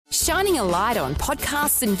shining a light on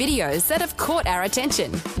podcasts and videos that have caught our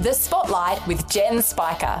attention. The Spotlight with Jen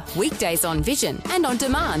Spiker. Weekdays on Vision and on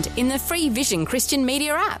demand in the free Vision Christian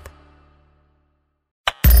Media app.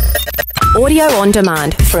 Audio on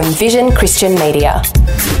demand from Vision Christian Media.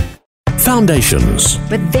 Foundations.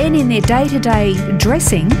 But then in their day-to-day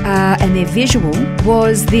dressing and their visual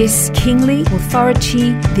was this kingly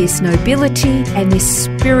authority, this nobility and this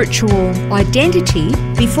spiritual identity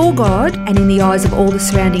before God and in the eyes of all the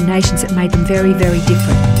surrounding nations that made them very, very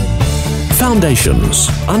different. Foundations.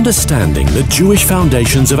 Understanding the Jewish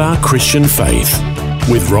foundations of our Christian faith.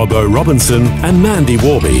 With Robbo Robinson and Mandy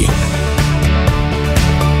Warby.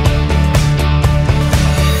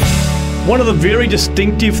 One of the very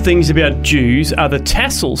distinctive things about Jews are the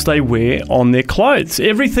tassels they wear on their clothes.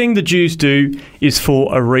 Everything the Jews do is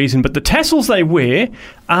for a reason, but the tassels they wear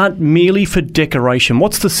aren't merely for decoration.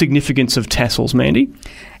 What's the significance of tassels, Mandy?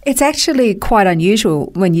 It's actually quite unusual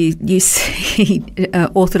when you see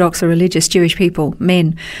Orthodox or religious Jewish people,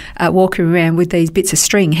 men, walking around with these bits of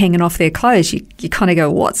string hanging off their clothes. You kind of go,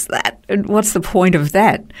 what's that? And what's the point of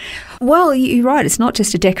that? Well, you're right. It's not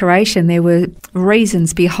just a decoration. There were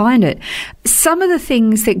reasons behind it. Some of the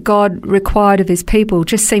things that God required of his people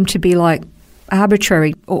just seem to be like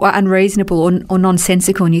arbitrary or unreasonable or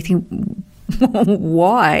nonsensical, and you think,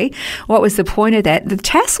 why? What was the point of that? The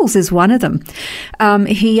tassels is one of them.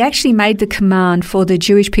 He actually made the command for the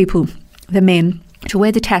Jewish people, the men, to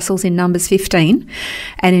wear the tassels in Numbers 15.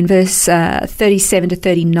 And in verse 37 to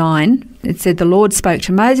 39, it said, "The Lord spoke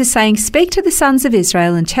to Moses, saying, Speak to the sons of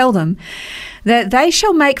Israel and tell them that they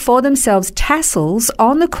shall make for themselves tassels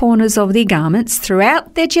on the corners of their garments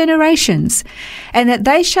throughout their generations, and that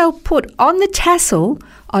they shall put on the tassel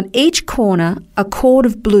on each corner a cord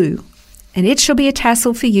of blue. And it shall be a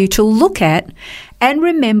tassel for you to look at and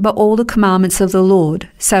remember all the commandments of the Lord.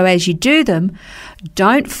 So as you do them,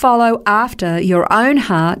 don't follow after your own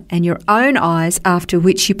heart and your own eyes after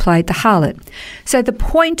which you played the harlot." So the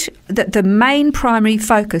point, that the main primary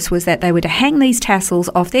focus was that they were to hang these tassels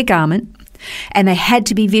off their garment, and they had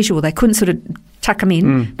to be visual. They couldn't sort of tuck them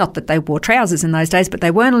in. Not that they wore trousers in those days, but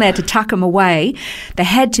they weren't allowed to tuck them away. They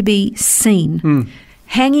had to be seen.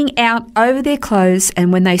 Hanging out over their clothes,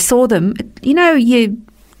 and when they saw them, you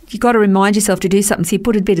got to remind yourself to do something. So you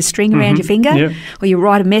put a bit of string around your finger, or you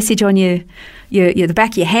write a message on the back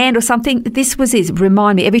of your hand or something. This was it.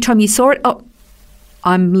 Remind me every time you saw it. Oh,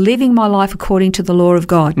 I'm living my life according to the law of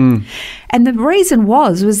God. And the reason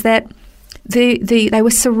was that they were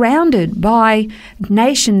surrounded by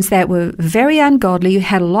nations that were very ungodly, who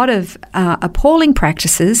had a lot of appalling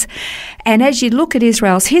practices. And as you look at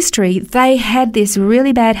Israel's history, they had this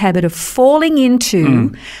really bad habit of falling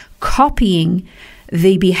into copying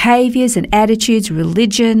the behaviours and attitudes,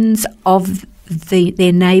 religions of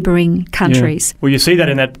their neighbouring countries. Yeah. Well, you see that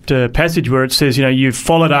in that passage where it says, you've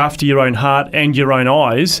followed after your own heart and your own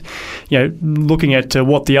eyes, looking at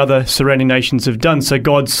what the other surrounding nations have done. So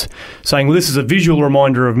God's saying, well, this is a visual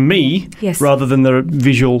reminder of me, rather than the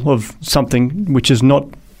visual of something which is not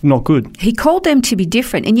good. He called them to be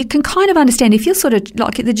different, and you can kind of understand if you're sort of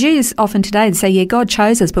like the Jews often today, they say, yeah, God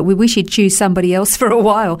chose us, but we wish he'd choose somebody else for a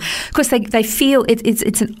while, because they feel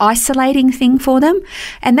it's an isolating thing for them.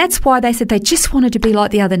 And that's why they said they just wanted to be like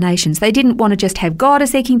the other nations. They didn't want to just have God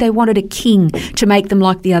as their king. They wanted a king to make them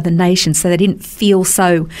like the other nations, so they didn't feel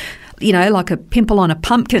so, like a pimple on a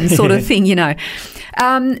pumpkin sort of thing,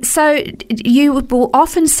 So you will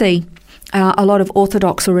often see a lot of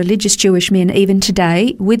Orthodox or religious Jewish men even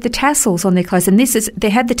today with the tassels on their clothes. And they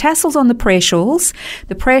had the tassels on the prayer shawls.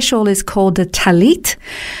 The prayer shawl is called the talit.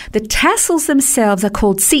 The tassels themselves are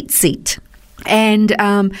called tzitzit. And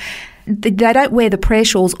they don't wear the prayer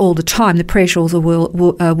shawls all the time. The prayer shawls are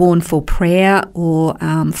worn for prayer or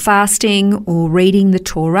fasting or reading the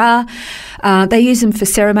Torah. They use them for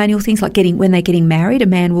ceremonial things, like when they're getting married, a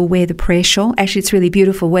man will wear the prayer shawl. Actually, it's really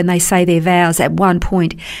beautiful when they say their vows. At one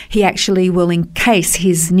point, he actually will encase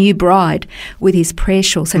his new bride with his prayer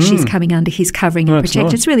shawl, so she's coming under his covering and protection.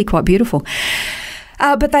 Nice. It's really quite beautiful.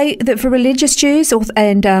 But for religious Jews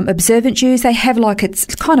and observant Jews, they have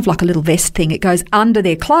it's kind of like a little vest thing. It goes under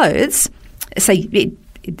their clothes, so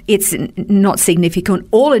it's not significant.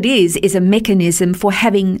 All it is a mechanism for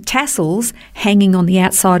having tassels hanging on the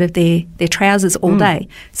outside of their trousers all day.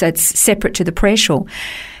 So it's separate to the prayer shawl,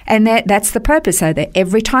 and that's the purpose. So that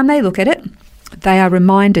every time they look at it, they are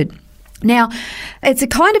reminded. Now, it's a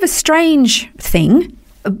kind of a strange thing,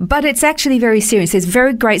 but it's actually very serious. There's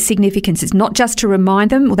very great significance. It's not just to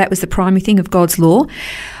remind them, well, that was the primary thing of God's law,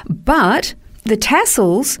 but the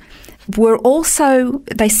tassels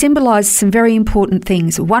they symbolised some very important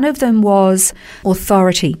things. One of them was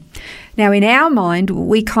authority. Now, in our mind,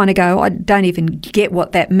 we kind of go, I don't even get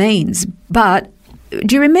what that means. But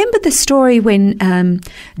do you remember the story when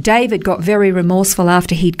David got very remorseful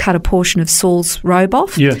after he'd cut a portion of Saul's robe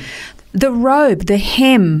off? Yeah. The robe, the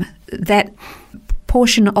hem, that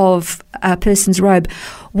portion of a person's robe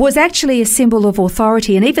was actually a symbol of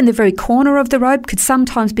authority, and even the very corner of the robe could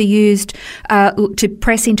sometimes be used to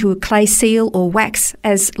press into a clay seal or wax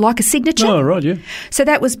as like a signature. Oh, right, yeah. So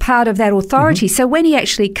that was part of that authority. So when he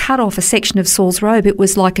actually cut off a section of Saul's robe, it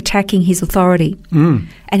was like attacking his authority.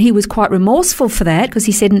 And he was quite remorseful for that, because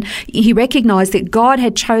he said he recognised that God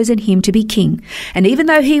had chosen him to be king. And even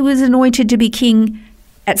though he was anointed to be king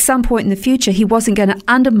at some point in the future, he wasn't going to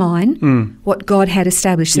undermine what God had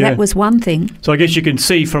established. So that was one thing. So I guess you can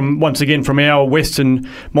see from our Western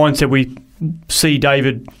mindset, we see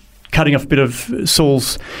David cutting off a bit of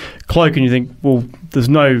Saul's cloak, and you think, well,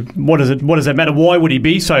 what does that matter? Why would he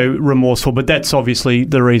be so remorseful? But that's obviously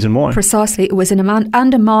the reason why. Precisely. It was an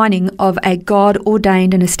undermining of a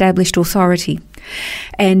God-ordained and established authority.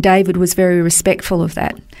 And David was very respectful of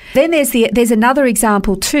that. Then there's another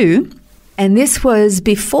example too. And this was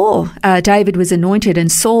before David was anointed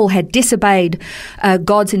and Saul had disobeyed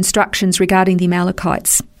God's instructions regarding the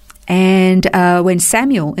Amalekites. And when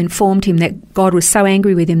Samuel informed him that God was so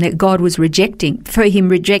angry with him that God was rejecting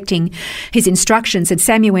his instructions, and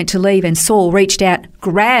Samuel went to leave, and Saul reached out,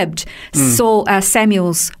 grabbed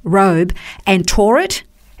Samuel's robe and tore it.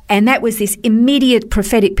 And that was this immediate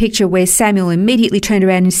prophetic picture where Samuel immediately turned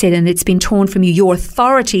around and said, and it's been torn from you. Your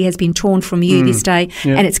authority has been torn from you this day,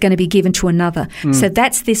 and it's going to be given to another. So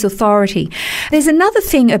that's this authority. There's another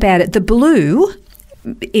thing about it. The blue,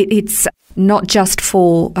 it's not just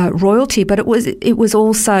for royalty, but it was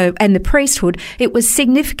also, and the priesthood, it was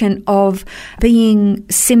significant of being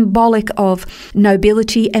symbolic of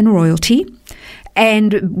nobility and royalty.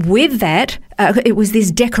 And with that, it was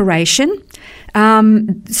this decoration.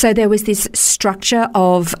 So there was this structure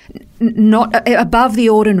of not above the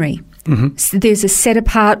ordinary. So there's a set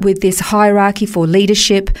apart with this hierarchy for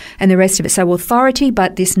leadership and the rest of it. So authority,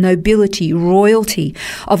 but this nobility, royalty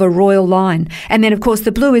of a royal line. And then, of course,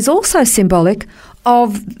 the blue is also symbolic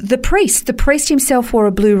of the priest. The priest himself wore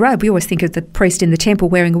a blue robe. We always think of the priest in the temple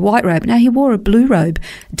wearing a white robe. No, he wore a blue robe,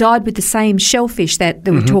 dyed with the same shellfish that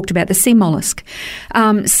we talked about, the sea mollusk.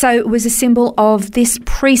 So it was a symbol of this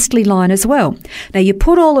priestly line as well. Now, you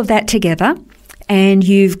put all of that together and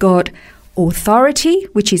you've got authority,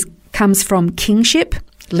 which comes from kingship,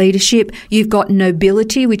 leadership. You've got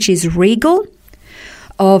nobility, which is regal,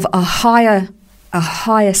 of a higher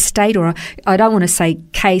state, or I don't want to say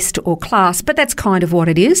caste or class, but that's kind of what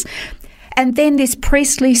it is. And then this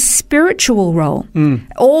priestly spiritual role,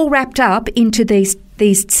 all wrapped up into these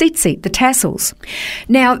tzitzit, the tassels.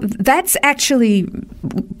 Now, that's actually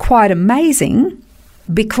quite amazing,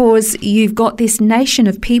 because you've got this nation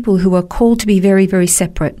of people who are called to be very, very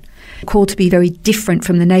separate, called to be very different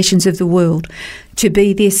from the nations of the world, to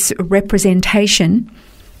be this representation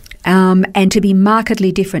and to be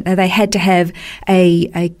markedly different. Now, they had to have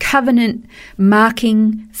a covenant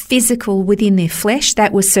marking physical within their flesh.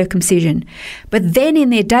 That was circumcision. But then in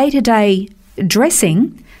their day-to-day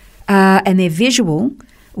dressing and their visual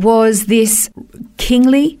was this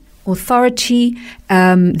kingly authority,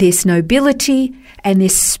 this nobility, and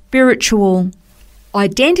this spiritual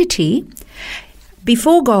identity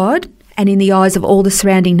before God and in the eyes of all the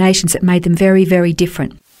surrounding nations that made them very, very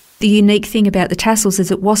different. The unique thing about the tassels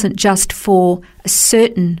is it wasn't just for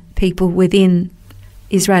certain people within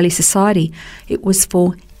Israeli society. It was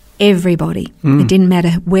for everybody. It didn't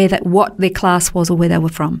matter what their class was or where they were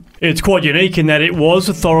from. It's quite unique in that it was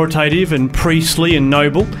authoritative and priestly and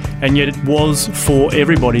noble, and yet it was for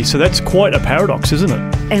everybody. So that's quite a paradox, isn't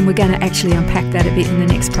it? And we're going to actually unpack that a bit in the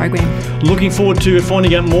next program. Looking forward to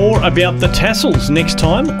finding out more about the tassels next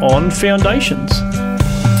time on Foundations.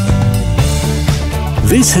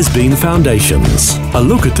 This has been Foundations, a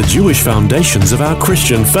look at the Jewish foundations of our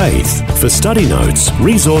Christian faith. For study notes,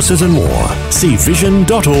 resources and more, see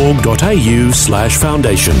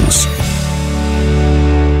vision.org.au/foundations.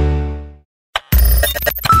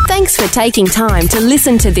 Thanks for taking time to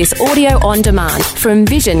listen to this audio on demand from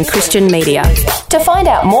Vision Christian Media. To find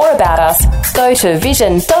out more about us, go to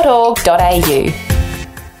vision.org.au.